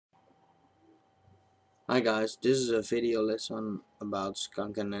Hi guys, this is a video lesson about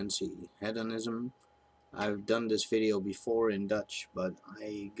Skunk and Anansie, Hedonism. I've done this video before in Dutch, but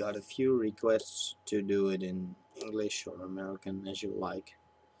I got a few requests to do it in English or American, as you like.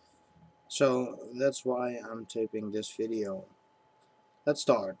 So that's why I'm taping this video. Let's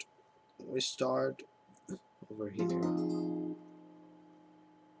start. We start over here.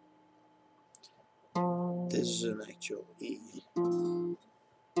 This is an actual E.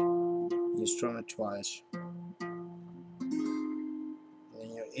 You strum it twice. Then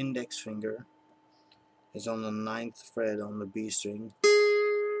your index finger is on the 9th fret on the B string.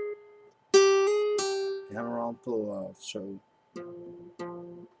 Hammer on, pull off. So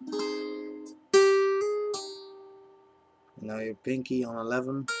now your pinky on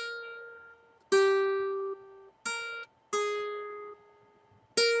 11,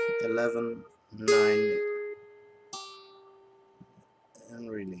 11, 9, and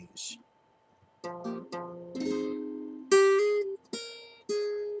release.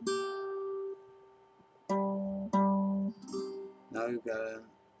 Now you've got an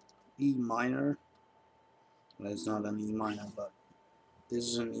E minor. Well, it's not an E minor, but this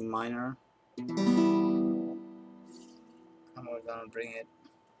is an E minor. And we're gonna bring it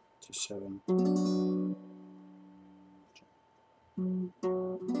to 7.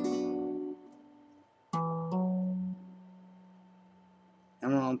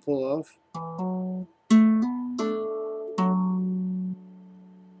 Hammer on, pull off.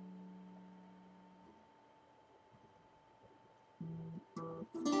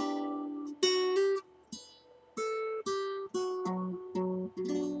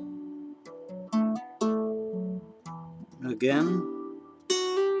 Again.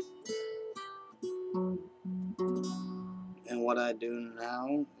 And what I do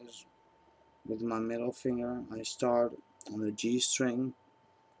now is with my middle finger I start on the G string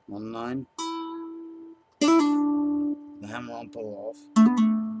on 9, the hammer on, pull off,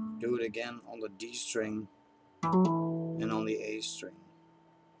 do it again on the D string and on the A string.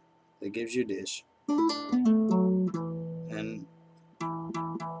 That gives you this, and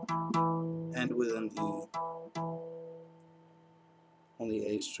end with an E on the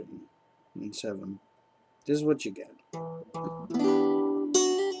A string in 7. This is what you get.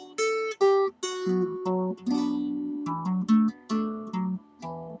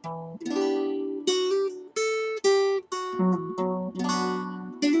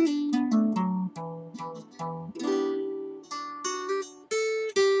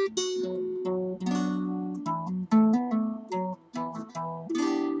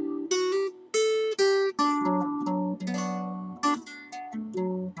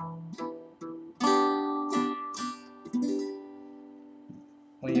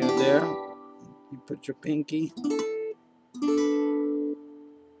 When you're there, you put your pinky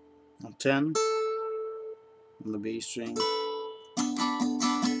on 10 on the B string.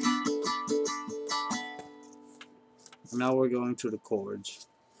 Now we're going to the chords.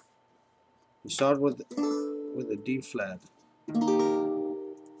 You start with a D flat. Then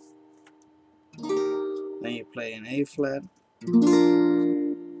you play an A flat.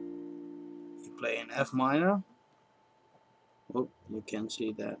 You play an F minor. Oh, you can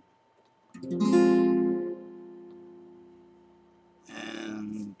see that.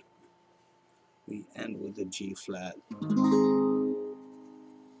 And we end with a G flat.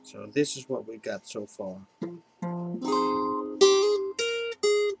 So this is what we got so far.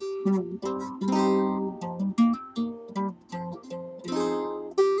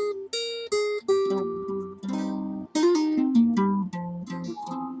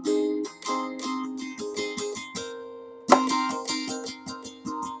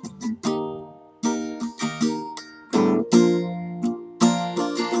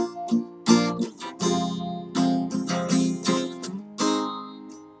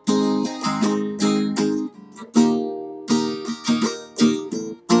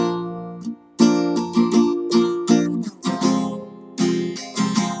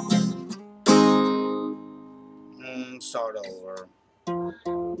 And start over.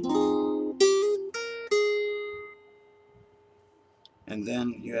 And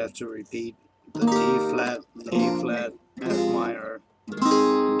then you have to repeat the D flat, A flat, F minor,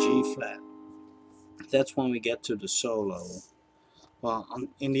 G flat. That's when we get to the solo. Well,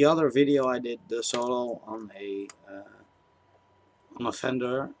 in the other video I did the solo on a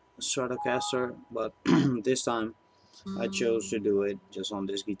Fender Stratocaster, but this time I chose to do it just on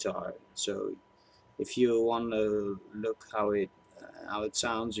this guitar. So if you want to look how it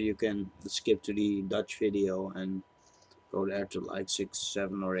sounds, you can skip to the Dutch video and go there to like 6,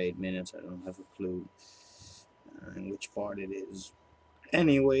 7 or 8 minutes. I don't have a clue in which part it is.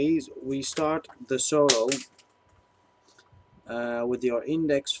 Anyways, we start the solo with your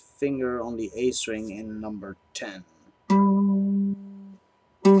index finger on the A string in number 10.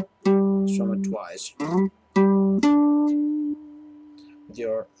 Strum it twice. With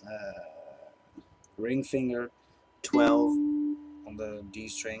your ring finger 12 on the D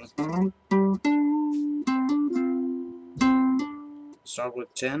string. Start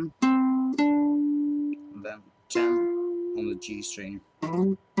with 10 and then 10 on the G string.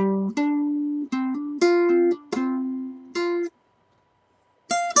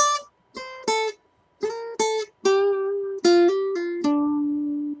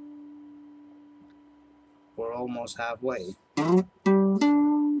 We're almost halfway.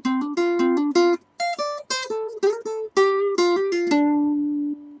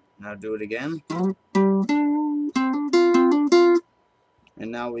 Now do it again.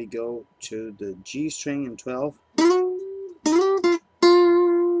 And now we go to the G string in 12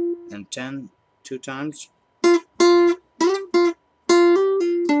 and 10 two times.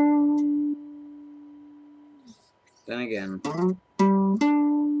 Then again.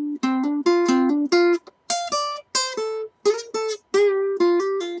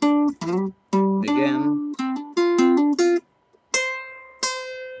 Again.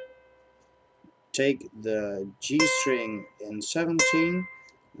 Take the G string in 17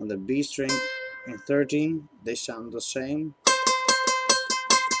 and the B string in 13. They sound the same.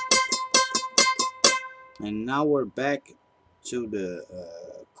 And now we're back to the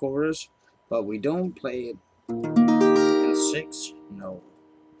chorus, but we don't play it in 6. No.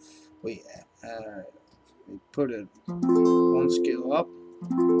 We put it one scale up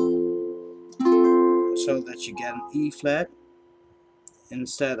so that you get an E flat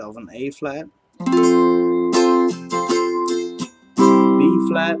instead of an A flat. B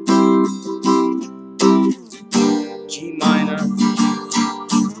flat, G minor,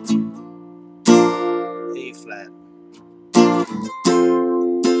 A flat.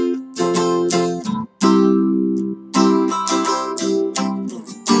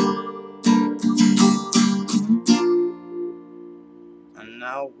 And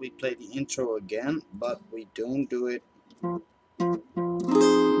now we play the intro again, but we don't do it.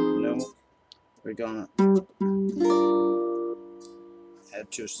 No, we're gonna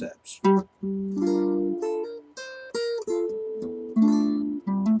add 2 steps.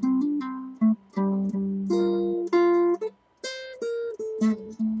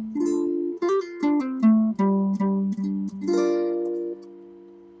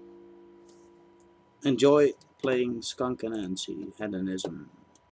 Enjoy playing Skunk and Anansie, Hedonism.